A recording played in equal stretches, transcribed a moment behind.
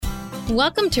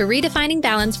Welcome to Redefining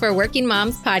Balance for Working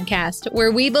Moms podcast,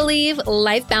 where we believe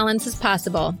life balance is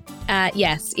possible.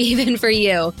 Yes, even for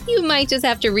you. You might just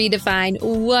have to redefine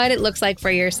what it looks like for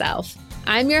yourself.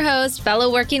 I'm your host, fellow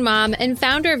working mom, and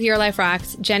founder of Your Life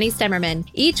Rocks, Jenny Stemmerman.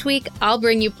 Each week, I'll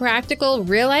bring you practical,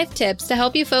 real-life tips to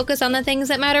help you focus on the things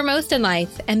that matter most in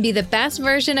life and be the best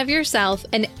version of yourself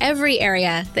in every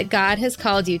area that God has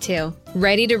called you to.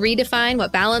 Ready to redefine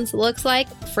what balance looks like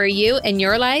for you and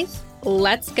your life?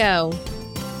 Let's go.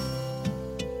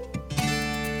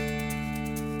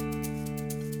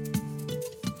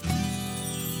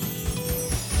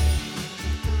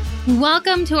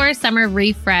 Welcome to our Summer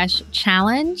Refresh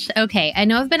Challenge. Okay, I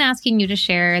know I've been asking you to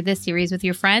share this series with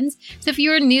your friends. So if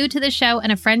you're new to the show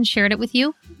and a friend shared it with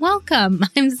you, welcome.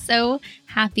 I'm so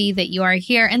happy that you are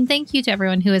here. And thank you to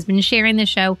everyone who has been sharing the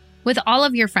show with all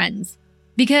of your friends.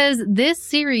 Because this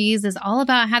series is all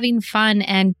about having fun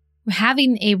and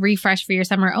having a refresh for your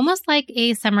summer, almost like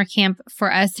a summer camp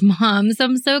for us moms. So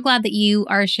I'm so glad that you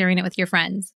are sharing it with your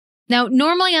friends. Now,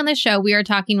 normally on the show, we are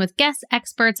talking with guest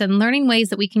experts and learning ways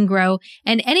that we can grow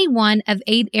in any one of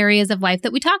 8 areas of life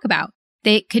that we talk about.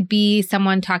 They could be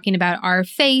someone talking about our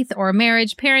faith or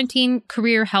marriage, parenting,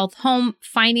 career, health, home,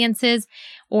 finances,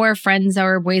 or friends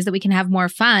or ways that we can have more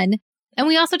fun. And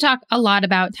we also talk a lot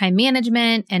about time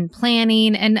management and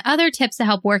planning and other tips to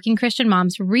help working Christian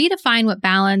moms redefine what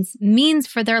balance means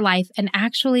for their life and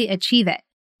actually achieve it.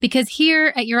 Because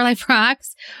here at Your Life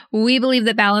Rocks, we believe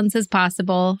that balance is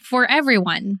possible for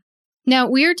everyone. Now,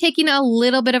 we're taking a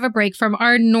little bit of a break from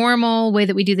our normal way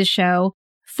that we do the show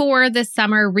for the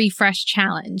Summer Refresh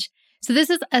Challenge. So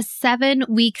this is a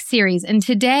 7-week series, and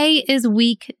today is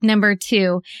week number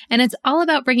 2, and it's all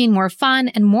about bringing more fun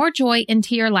and more joy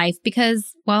into your life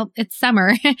because, well, it's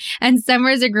summer, and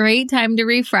summer is a great time to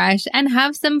refresh and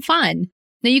have some fun.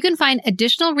 Now, you can find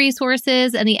additional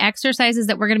resources and the exercises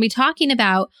that we're going to be talking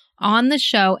about on the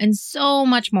show and so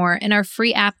much more in our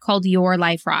free app called Your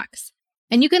Life Rocks.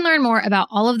 And you can learn more about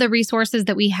all of the resources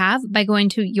that we have by going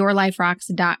to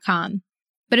yourliferocks.com.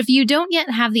 But if you don't yet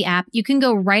have the app, you can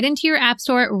go right into your app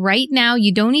store right now.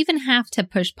 You don't even have to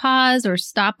push pause or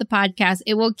stop the podcast.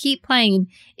 It will keep playing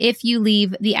if you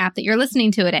leave the app that you're listening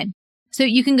to it in. So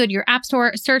you can go to your app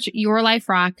store, search Your Life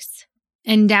Rocks,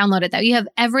 and download it. That you have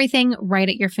everything right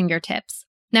at your fingertips.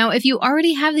 Now, if you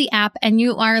already have the app and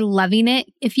you are loving it,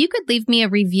 if you could leave me a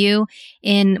review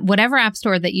in whatever app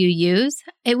store that you use,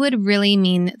 it would really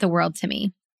mean the world to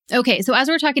me. Okay, so as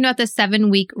we're talking about the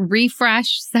 7-week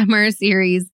refresh summer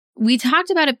series, we talked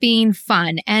about it being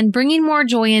fun and bringing more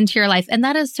joy into your life. And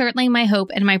that is certainly my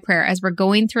hope and my prayer as we're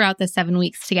going throughout the 7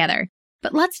 weeks together.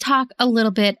 But let's talk a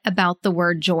little bit about the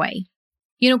word joy.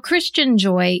 You know, Christian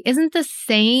joy isn't the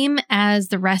same as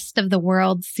the rest of the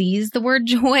world sees the word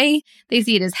joy. They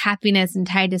see it as happiness and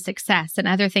tied to success and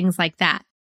other things like that.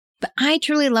 But I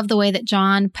truly love the way that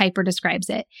John Piper describes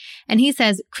it. And he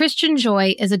says, Christian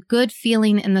joy is a good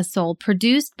feeling in the soul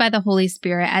produced by the Holy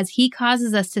Spirit as he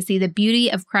causes us to see the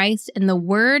beauty of Christ in the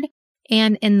Word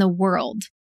and in the world.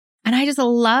 And I just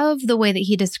love the way that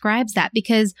he describes that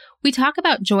because we talk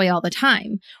about joy all the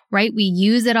time, right? We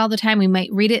use it all the time. We might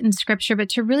read it in scripture, but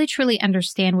to really truly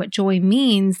understand what joy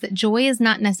means, that joy is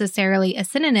not necessarily a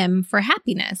synonym for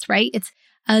happiness, right? It's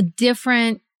a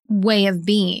different way of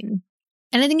being.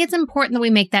 And I think it's important that we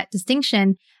make that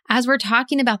distinction as we're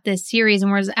talking about this series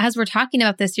and as we're talking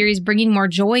about this series, bringing more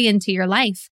joy into your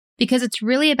life, because it's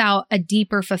really about a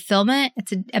deeper fulfillment.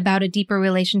 It's about a deeper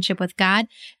relationship with God,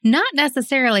 not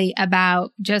necessarily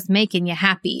about just making you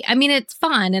happy. I mean, it's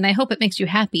fun and I hope it makes you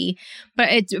happy, but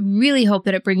I really hope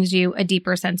that it brings you a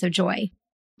deeper sense of joy.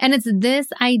 And it's this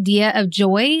idea of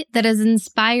joy that is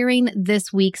inspiring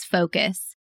this week's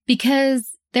focus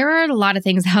because there are a lot of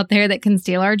things out there that can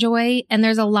steal our joy, and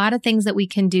there's a lot of things that we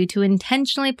can do to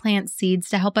intentionally plant seeds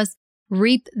to help us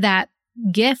reap that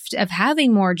gift of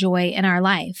having more joy in our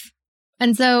life.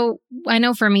 And so I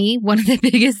know for me, one of the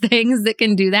biggest things that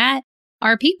can do that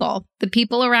are people, the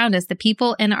people around us, the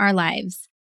people in our lives.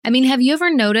 I mean, have you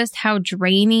ever noticed how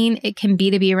draining it can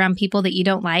be to be around people that you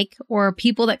don't like or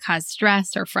people that cause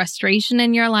stress or frustration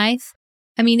in your life?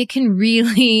 I mean, it can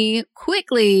really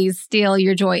quickly steal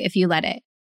your joy if you let it.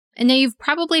 And now you've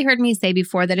probably heard me say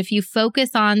before that if you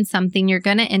focus on something, you're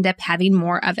going to end up having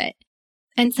more of it.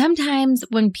 And sometimes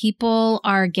when people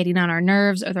are getting on our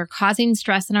nerves or they're causing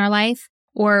stress in our life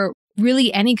or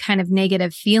really any kind of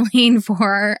negative feeling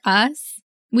for us,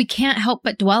 we can't help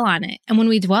but dwell on it. And when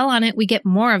we dwell on it, we get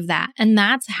more of that. And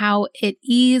that's how it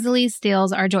easily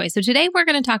steals our joy. So today we're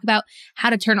going to talk about how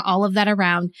to turn all of that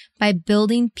around by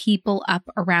building people up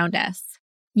around us.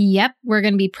 Yep, we're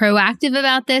going to be proactive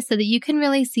about this so that you can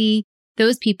really see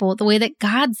those people the way that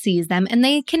God sees them, and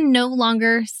they can no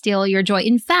longer steal your joy.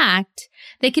 In fact,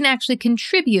 they can actually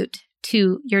contribute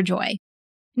to your joy.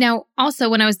 Now, also,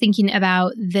 when I was thinking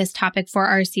about this topic for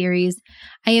our series,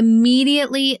 I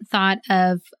immediately thought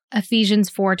of Ephesians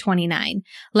 4:29.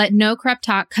 Let no corrupt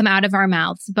talk come out of our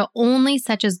mouths, but only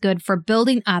such as good for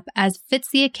building up as fits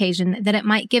the occasion, that it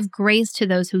might give grace to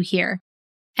those who hear.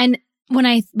 And when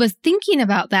I was thinking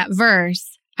about that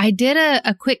verse, I did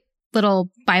a quick little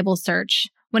Bible search.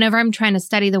 Whenever I'm trying to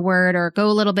study the word or go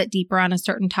a little bit deeper on a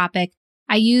certain topic,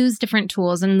 I use different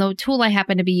tools, and the tool I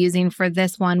happen to be using for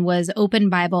this one was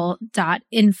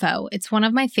openbible.info. It's one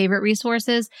of my favorite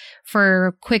resources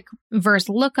for quick verse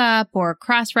lookup or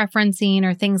cross-referencing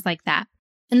or things like that.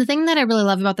 And the thing that I really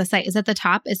love about the site is at the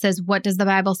top, it says, what does the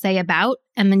Bible say about?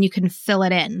 And then you can fill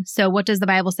it in. So what does the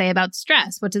Bible say about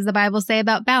stress? What does the Bible say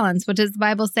about balance? What does the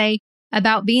Bible say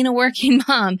about being a working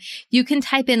mom? You can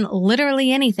type in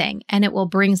literally anything and it will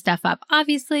bring stuff up.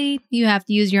 Obviously, you have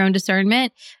to use your own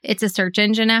discernment. It's a search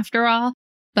engine after all,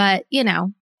 but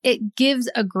it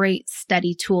gives a great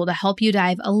study tool to help you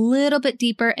dive a little bit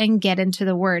deeper and get into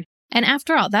the word. And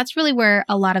after all, that's really where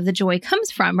a lot of the joy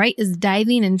comes from, right? Is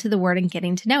diving into the word and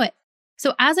getting to know it.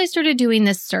 So as I started doing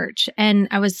this search, and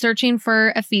I was searching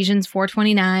for Ephesians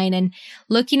 4:29 and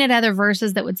looking at other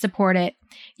verses that would support it,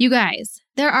 you guys,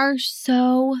 there are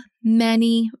so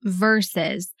many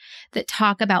verses that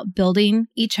talk about building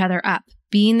each other up,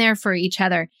 being there for each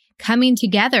other, coming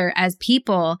together as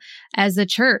people, as a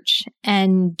church,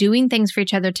 and doing things for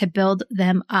each other to build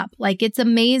them up. Like, it's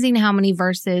amazing how many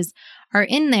verses are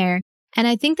in there. And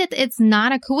I think that it's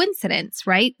not a coincidence,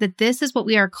 right? That this is what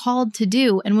we are called to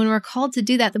do. And when we're called to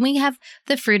do that, then we have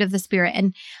the fruit of the Spirit.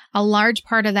 And a large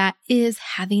part of that is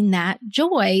having that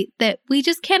joy that we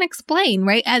just can't explain,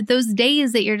 right? At those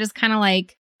days that you're just kind of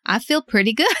like, I feel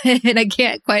pretty good and I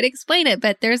can't quite explain it,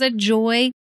 but there's a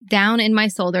joy down in my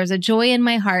soul. There's a joy in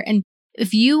my heart. And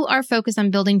if you are focused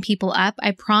on building people up,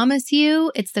 I promise you,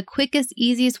 it's the quickest,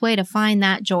 easiest way to find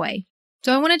that joy.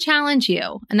 So I want to challenge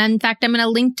you. And in fact, I'm going to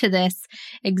link to this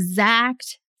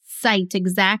exact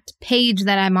page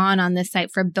that I'm on this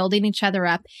site for building each other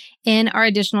up in our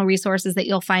additional resources that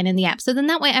you'll find in the app. So then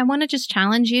that way, I want to just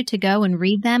challenge you to go and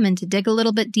read them and to dig a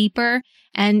little bit deeper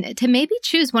and to maybe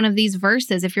choose one of these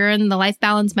verses. If you're in the Life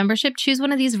Balance membership, choose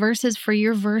one of these verses for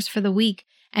your verse for the week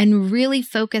and really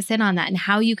focus in on that and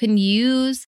how you can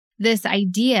use this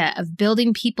idea of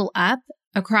building people up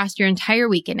across your entire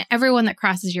week and everyone that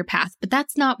crosses your path. But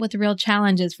that's not what the real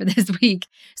challenge is for this week.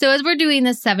 So as we're doing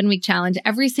this 7-week challenge,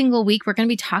 every single week, we're going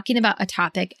to be talking about a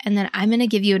topic, and then I'm going to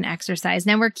give you an exercise.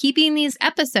 Now, we're keeping these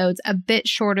episodes a bit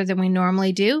shorter than we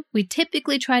normally do. We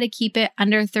typically try to keep it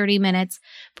under 30 minutes,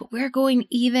 but we're going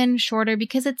even shorter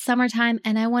because it's summertime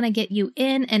and I want to get you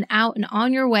in and out and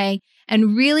on your way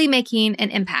and really making an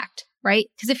impact, right?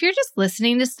 Because if you're just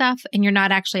listening to stuff and you're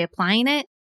not actually applying it,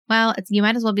 well, you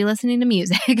might as well be listening to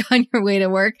music on your way to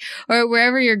work or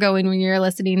wherever you're going when you're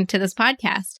listening to this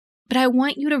podcast. But I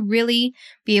want you to really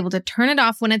be able to turn it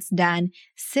off when it's done,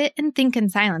 sit and think in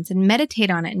silence and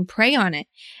meditate on it and pray on it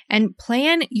and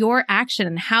plan your action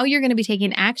and how you're going to be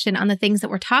taking action on the things that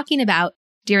we're talking about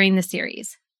during the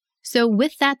series. So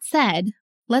with that said,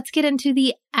 let's get into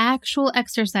the actual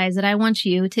exercise that I want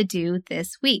you to do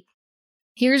this week.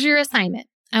 Here's your assignment.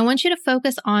 I want you to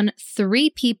focus on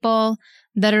 3 people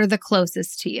that are the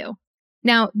closest to you.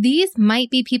 Now, these might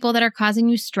be people that are causing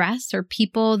you stress or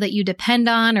people that you depend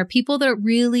on or people that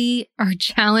really are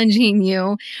challenging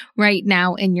you right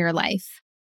now in your life.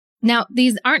 Now,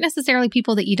 these aren't necessarily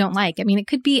people that you don't like. I mean, it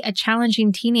could be a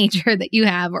challenging teenager that you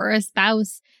have or a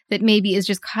spouse that maybe is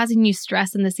just causing you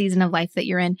stress in the season of life that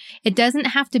you're in. It doesn't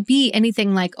have to be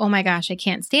anything like, oh my gosh, I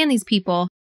can't stand these people.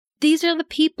 These are the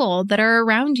people that are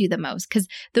around you the most because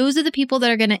those are the people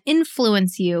that are going to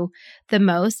influence you the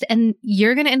most and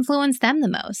you're going to influence them the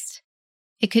most.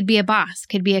 It could be a boss,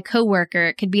 could be a coworker,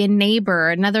 it could be a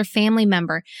neighbor, another family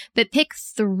member, but pick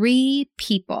 3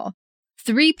 people.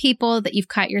 3 people that you've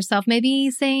caught yourself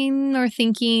maybe saying or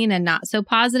thinking a not so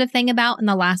positive thing about in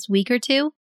the last week or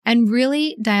 2 and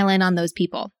really dial in on those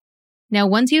people. Now,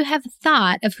 once you have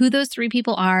thought of who those 3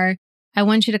 people are, I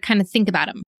want you to kind of think about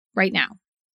them right now.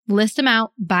 List them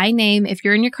out by name. If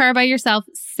you're in your car by yourself,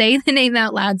 say the name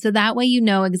out loud so that way you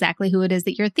know exactly who it is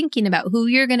that you're thinking about, who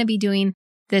you're going to be doing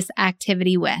this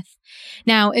activity with.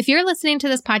 Now, if you're listening to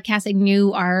this podcast and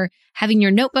you are having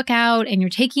your notebook out and you're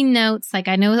taking notes, like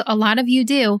I know a lot of you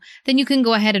do, then you can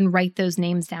go ahead and write those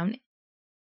names down.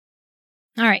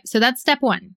 All right, so that's step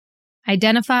 1.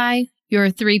 Identify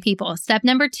your 3 people. Step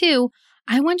number 2,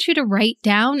 I want you to write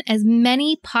down as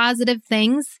many positive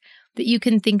things that you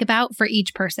can think about for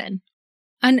each person.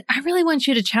 And I really want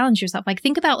you to challenge yourself. Like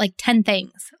think about like 10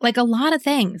 things, like a lot of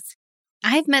things.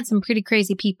 I've met some pretty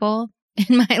crazy people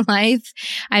in my life.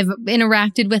 I've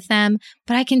interacted with them,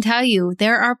 but I can tell you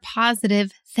there are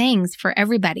positive things for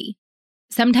everybody.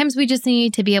 Sometimes we just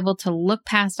need to be able to look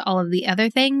past all of the other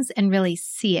things and really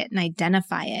see it and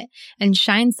identify it and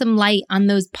shine some light on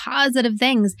those positive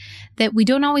things that we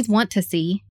don't always want to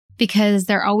see because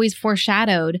they're always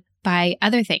foreshadowed by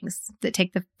other things that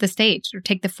take the stage or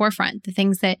take the forefront, the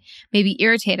things that maybe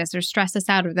irritate us or stress us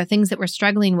out or the things that we're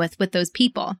struggling with those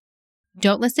people.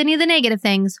 Don't list any of the negative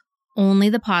things, only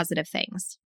the positive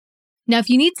things. Now, if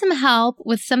you need some help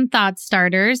with some thought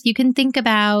starters, you can think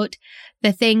about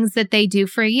the things that they do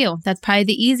for you. That's probably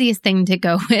the easiest thing to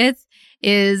go with.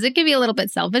 It can be a little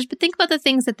bit selfish, but think about the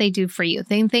things that they do for you,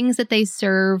 the things that they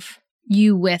serve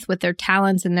you with their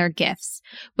talents and their gifts,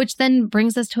 which then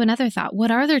brings us to another thought.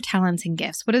 What are their talents and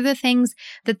gifts? What are the things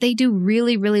that they do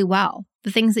really, really well?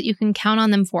 The things that you can count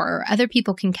on them for or other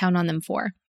people can count on them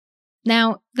for.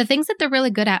 Now, the things that they're really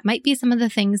good at might be some of the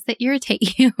things that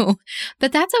irritate you,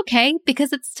 but that's okay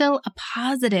because it's still a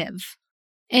positive.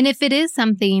 And if it is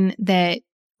something that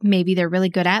maybe they're really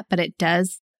good at, but it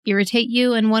does irritate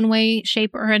you in one way,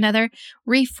 shape, or another,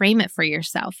 reframe it for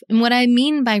yourself. And what I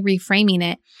mean by reframing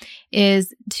it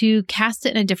is to cast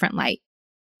it in a different light.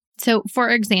 So, for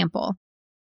example,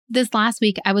 this last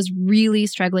week, I was really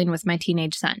struggling with my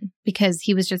teenage son because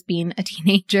he was just being a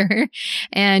teenager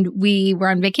and we were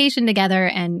on vacation together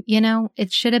and,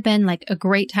 it should have been like a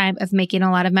great time of making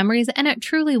a lot of memories. And it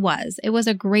truly was. It was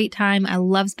a great time. I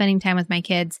love spending time with my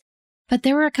kids, but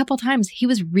there were a couple times he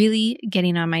was really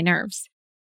getting on my nerves.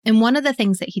 And one of the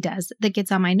things that he does that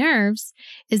gets on my nerves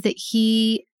is that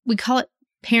we call it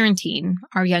parenting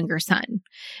our younger son.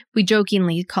 We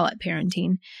jokingly call it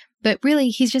parenting, but really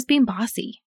he's just being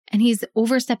bossy. And he's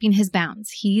overstepping his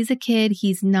bounds. He's a kid.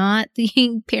 He's not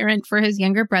the parent for his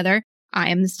younger brother. I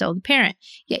am still the parent.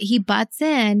 Yet he butts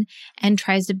in and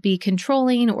tries to be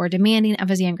controlling or demanding of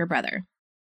his younger brother.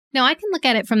 Now, I can look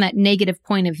at it from that negative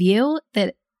point of view,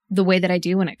 that the way that I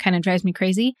do when it kind of drives me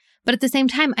crazy. But at the same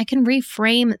time, I can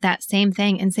reframe that same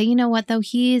thing and say, you know what, though,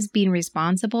 he is being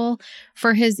responsible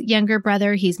for his younger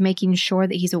brother. He's making sure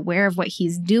that he's aware of what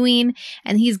he's doing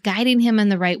and he's guiding him in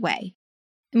the right way.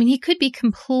 I mean, he could be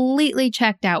completely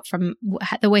checked out from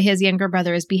the way his younger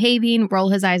brother is behaving, roll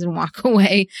his eyes and walk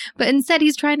away. But instead,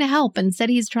 he's trying to help. Instead,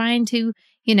 he's trying to,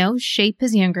 shape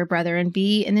his younger brother and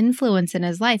be an influence in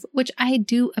his life, which I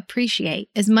do appreciate.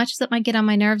 As much as it might get on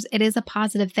my nerves, it is a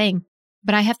positive thing.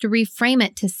 But I have to reframe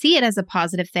it to see it as a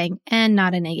positive thing and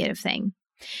not a negative thing.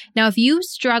 Now, if you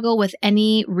struggle with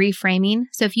any reframing,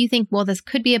 so if you think, well, this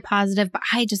could be a positive, but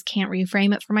I just can't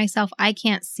reframe it for myself, I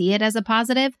can't see it as a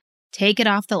positive, take it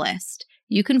off the list.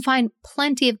 You can find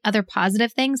plenty of other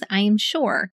positive things, I am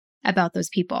sure, about those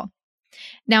people.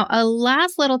 Now, a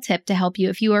last little tip to help you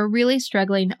if you are really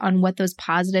struggling on what those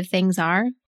positive things are,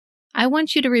 I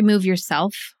want you to remove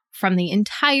yourself from the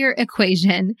entire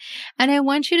equation, and I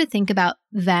want you to think about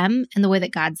them and the way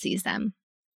that God sees them.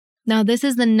 Now, this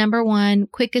is the number one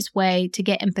quickest way to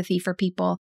get empathy for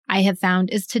people I have found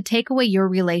is to take away your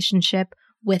relationship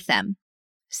with them.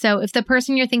 So if the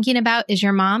person you're thinking about is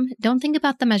your mom, don't think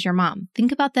about them as your mom.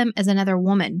 Think about them as another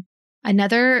woman,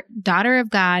 another daughter of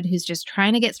God who's just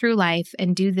trying to get through life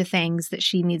and do the things that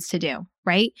she needs to do,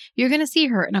 right? You're going to see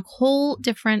her in a whole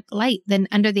different light than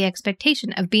under the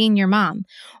expectation of being your mom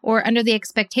or under the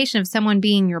expectation of someone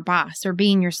being your boss or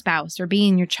being your spouse or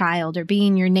being your child or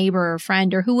being your neighbor or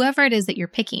friend or whoever it is that you're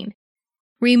picking.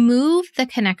 Remove the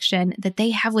connection that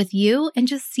they have with you and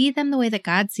just see them the way that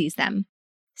God sees them.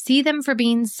 See them for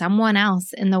being someone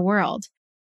else in the world.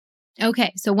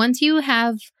 Okay, so once you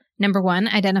have, number one,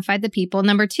 identified the people,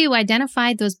 number two,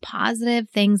 identified those positive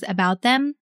things about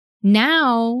them,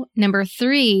 now, number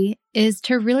three is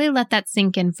to really let that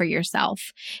sink in for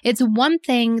yourself. It's one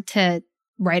thing to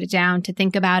write it down, to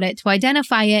think about it, to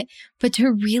identify it, but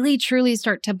to really truly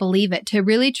start to believe it, to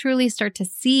really truly start to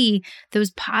see those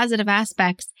positive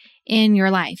aspects in your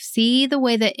life. See the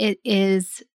way that it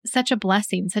is such a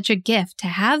blessing, such a gift to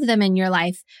have them in your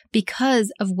life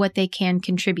because of what they can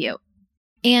contribute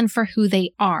and for who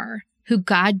they are, who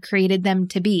God created them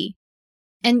to be.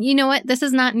 And you know what? This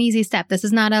is not an easy step. This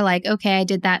is not a okay, I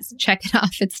did that, check it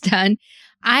off, it's done.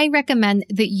 I recommend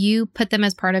that you put them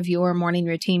as part of your morning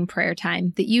routine prayer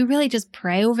time, that you really just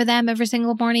pray over them every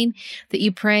single morning, that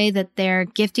you pray that their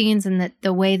giftings and that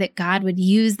the way that God would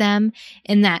use them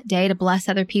in that day to bless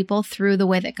other people through the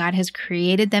way that God has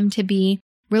created them to be,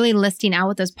 really listing out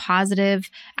what those positive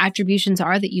attributions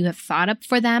are that you have thought up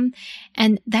for them.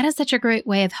 And that is such a great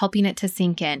way of helping it to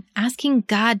sink in. Asking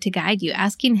God to guide you,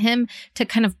 asking Him to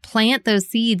kind of plant those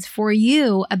seeds for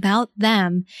you about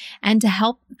them and to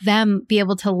help them be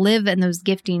able to live in those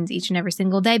giftings each and every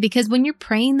single day. Because when you're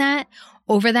praying that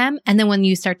over them, and then when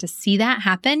you start to see that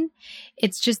happen,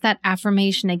 it's just that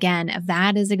affirmation again of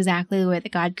that is exactly the way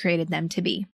that God created them to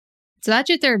be. So that's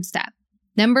your third step.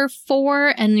 Number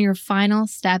 4, and your final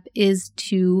step, is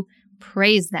to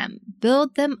praise them,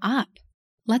 build them up.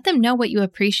 Let them know what you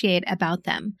appreciate about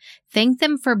them. Thank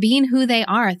them for being who they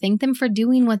are. Thank them for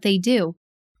doing what they do.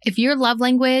 If your love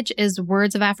language is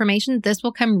words of affirmation, this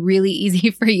will come really easy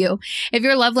for you. If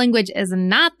your love language is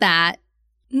not that,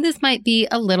 this might be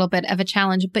a little bit of a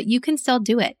challenge, but you can still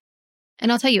do it.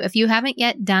 And I'll tell you, if you haven't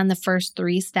yet done the first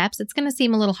 3 steps, it's going to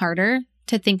seem a little harder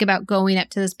to think about going up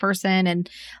to this person and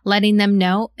letting them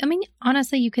know. I mean,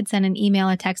 honestly, you could send an email,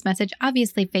 a text message.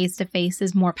 Obviously, face-to-face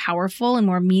is more powerful and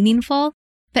more meaningful,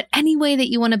 but any way that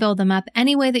you want to build them up,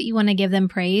 any way that you want to give them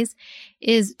praise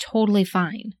is totally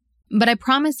fine. But I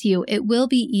promise you, it will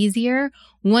be easier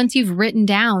once you've written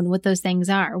down what those things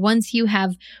are, once you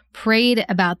have prayed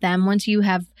about them, once you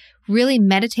have really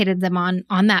meditated them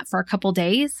on that for a couple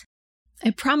days. I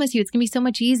promise you, it's going to be so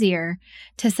much easier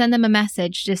to send them a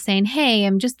message just saying, hey,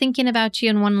 I'm just thinking about you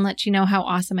and want to let you know how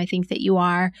awesome I think that you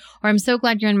are, or I'm so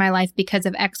glad you're in my life because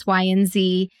of X, Y, and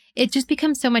Z. It just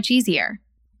becomes so much easier.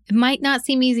 It might not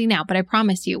seem easy now, but I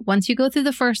promise you, once you go through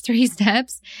the first 3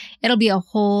 steps, it'll be a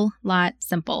whole lot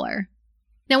simpler.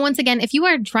 Now, once again, if you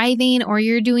are driving or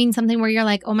you're doing something where you're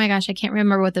like, oh my gosh, I can't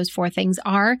remember what those 4 things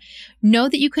are, know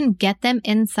that you can get them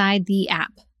inside the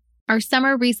app. Our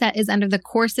summer reset is under the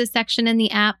courses section in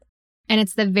the app, and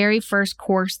it's the very first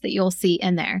course that you'll see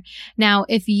in there. Now,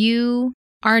 if you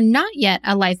are not yet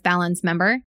a Life Balance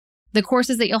member, the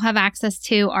courses that you'll have access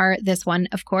to are this one,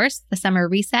 of course, the summer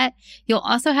reset. You'll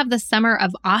also have the Summer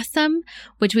of Awesome,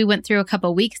 which we went through a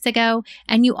couple weeks ago,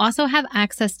 and you also have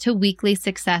access to weekly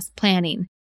success planning,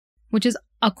 which is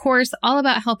a course all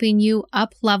about helping you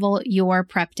up-level your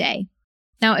prep day.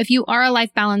 Now, if you are a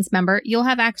Life Balance member, you'll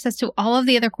have access to all of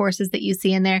the other courses that you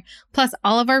see in there, plus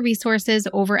all of our resources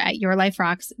over at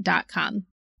yourliferocks.com.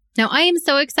 Now, I am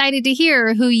so excited to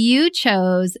hear who you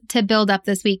chose to build up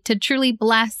this week to truly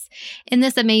bless in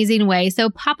this amazing way. So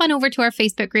pop on over to our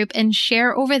Facebook group and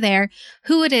share over there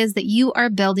who it is that you are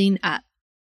building up.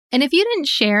 And if you didn't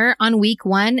share on week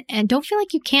 1 and don't feel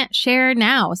like you can't share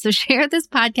now, so share this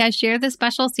podcast, share this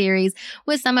special series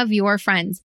with some of your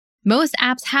friends. Most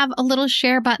apps have a little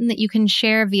share button that you can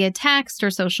share via text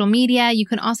or social media. You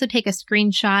can also take a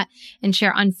screenshot and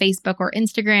share on Facebook or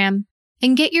Instagram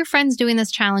and get your friends doing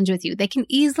this challenge with you. They can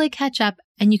easily catch up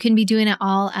and you can be doing it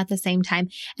all at the same time.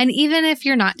 And even if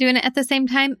you're not doing it at the same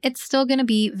time, it's still going to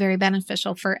be very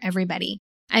beneficial for everybody.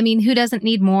 I mean, who doesn't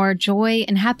need more joy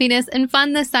and happiness and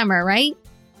fun this summer, right?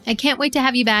 I can't wait to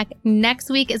have you back next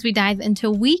week as we dive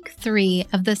into week 3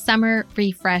 of the Summer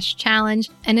Refresh Challenge.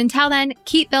 And until then,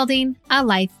 keep building a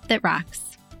life that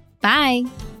rocks. Bye.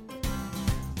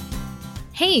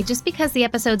 Hey, just because the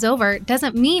episode's over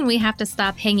doesn't mean we have to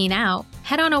stop hanging out.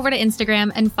 Head on over to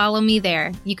Instagram and follow me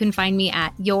there. You can find me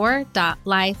at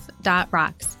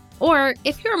your.life.rocks. Or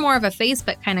if you're more of a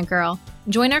Facebook kind of girl,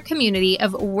 join our community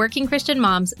of working Christian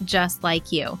moms just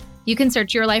like you. You can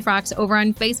search Your Life Rocks over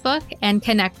on Facebook and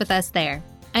connect with us there.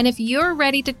 And if you're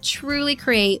ready to truly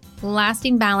create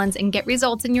lasting balance and get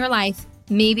results in your life,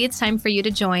 maybe it's time for you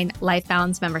to join Life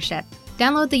Balance membership.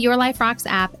 Download the Your Life Rocks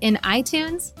app in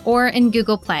iTunes or in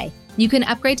Google Play. You can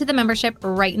upgrade to the membership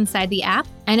right inside the app.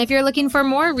 And if you're looking for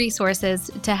more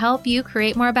resources to help you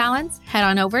create more balance, head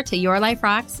on over to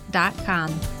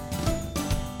yourliferocks.com.